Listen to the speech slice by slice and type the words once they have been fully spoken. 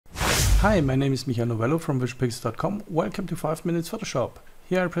Hi, my name is Michael Novello from visualpixels.com. Welcome to 5 Minutes Photoshop.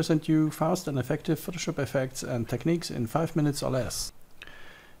 Here I present you fast and effective Photoshop effects and techniques in 5 minutes or less.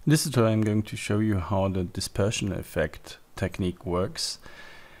 In this tutorial I'm going to show you how the dispersion effect technique works.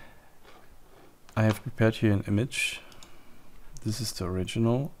 I have prepared here an image. This is the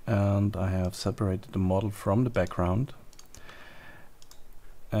original, and I have separated the model from the background.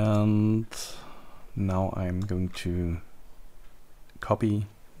 And now I'm going to copy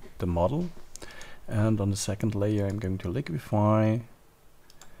the model, and on the second layer I'm going to liquefy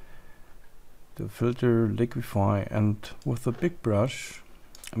the filter, liquefy, and with a big brush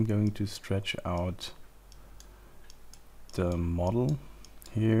I'm going to stretch out the model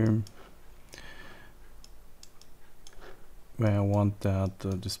here where I want that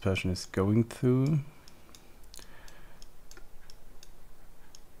the dispersion is going through.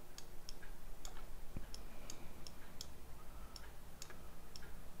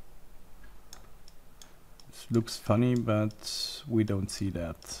 Looks funny, but we don't see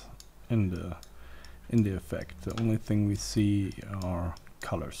that in the effect. The only thing we see are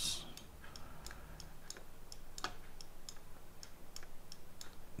colors.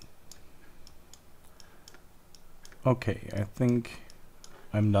 Okay, I think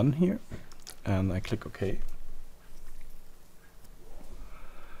I'm done here, and I click OK.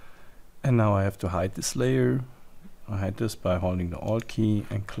 And now I have to hide this layer. I hide this by holding the Alt key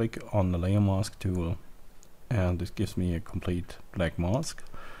and click on the layer mask tool. And this gives me a complete black mask,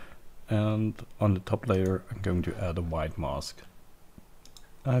 and on the top layer I'm going to add a white mask.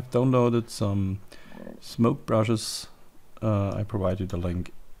 I've downloaded some smoke brushes. I provided a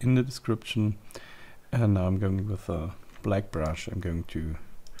link in the description, and now I'm going with a black brush. I'm going to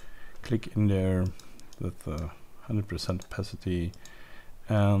click in there with 100% opacity,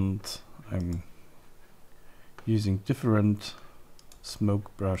 and I'm using different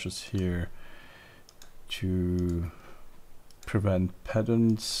smoke brushes here to prevent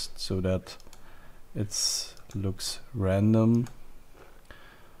patterns so that it looks random.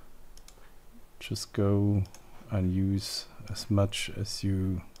 Just go and use as much as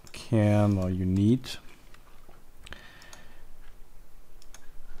you can or you need.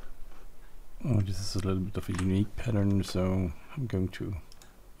 Oh, this is a little bit of a unique pattern, so I'm going to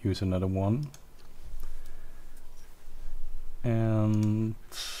use another one. And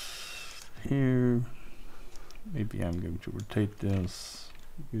here maybe I'm going to rotate this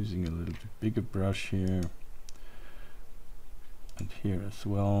using a little bit bigger brush here and here as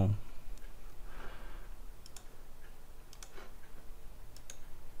well.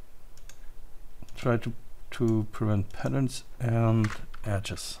 Try to prevent patterns and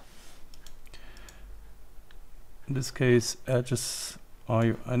edges. In this case, edges are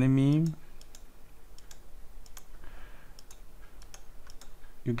your enemy.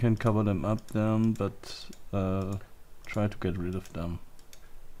 You can cover them up then, but try to get rid of them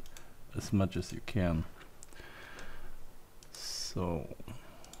as much as you can. So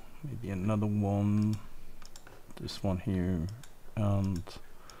maybe another one, this one here, and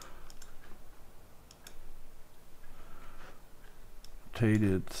rotate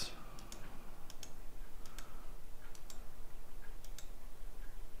it.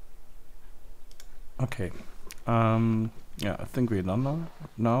 Okay. Yeah, I think we're done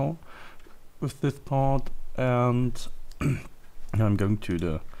now with this part, and I'm going to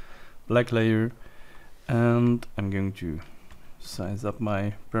the black layer, and I'm going to size up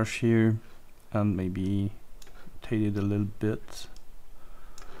my brush here and maybe rotate it a little bit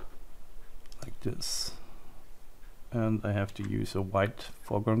like this, and I have to use a white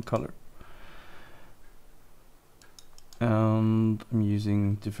foreground color, and I'm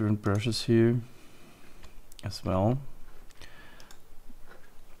using different brushes here as well,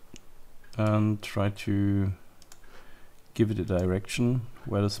 and try to give it a direction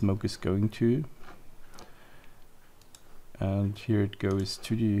where the smoke is going to. And here it goes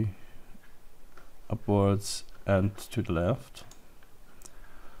to the upwards and to the left.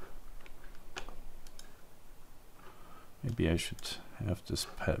 Maybe I should have this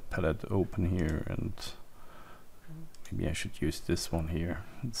palette open here, and maybe I should use this one here.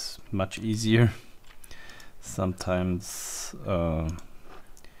 It's much easier. Sometimes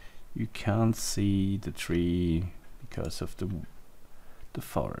you can't see the tree because of the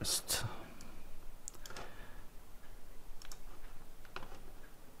forest.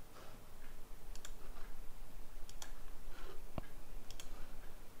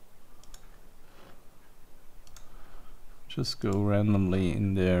 Just go randomly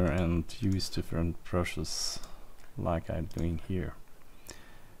in there and use different brushes like I'm doing here.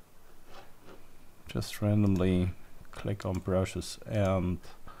 Just randomly click on brushes and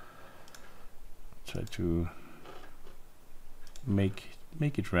try to make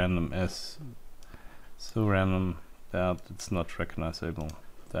it random, as so random that it's not recognizable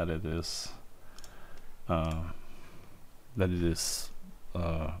that it is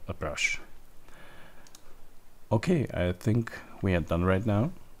a brush. Okay, I think we are done right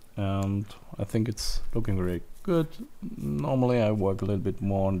now, and I think it's looking very good. Normally I work a little bit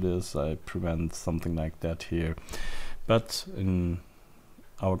more on this, I prevent something like that here, but in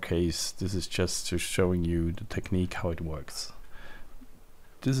our case this is just to showing you the technique, how it works.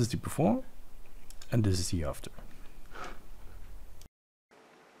 This is the before and this is the after.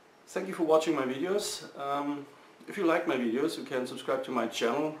 Thank you for watching my videos. If you like my videos, you can subscribe to my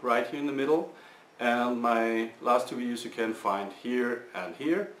channel right here in the middle, and my last two videos you can find here and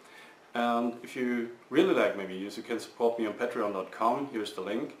here. And if you really like my videos, you can support me on patreon.com. Here's the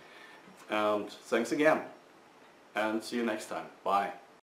link. And thanks again, and see you next time. Bye.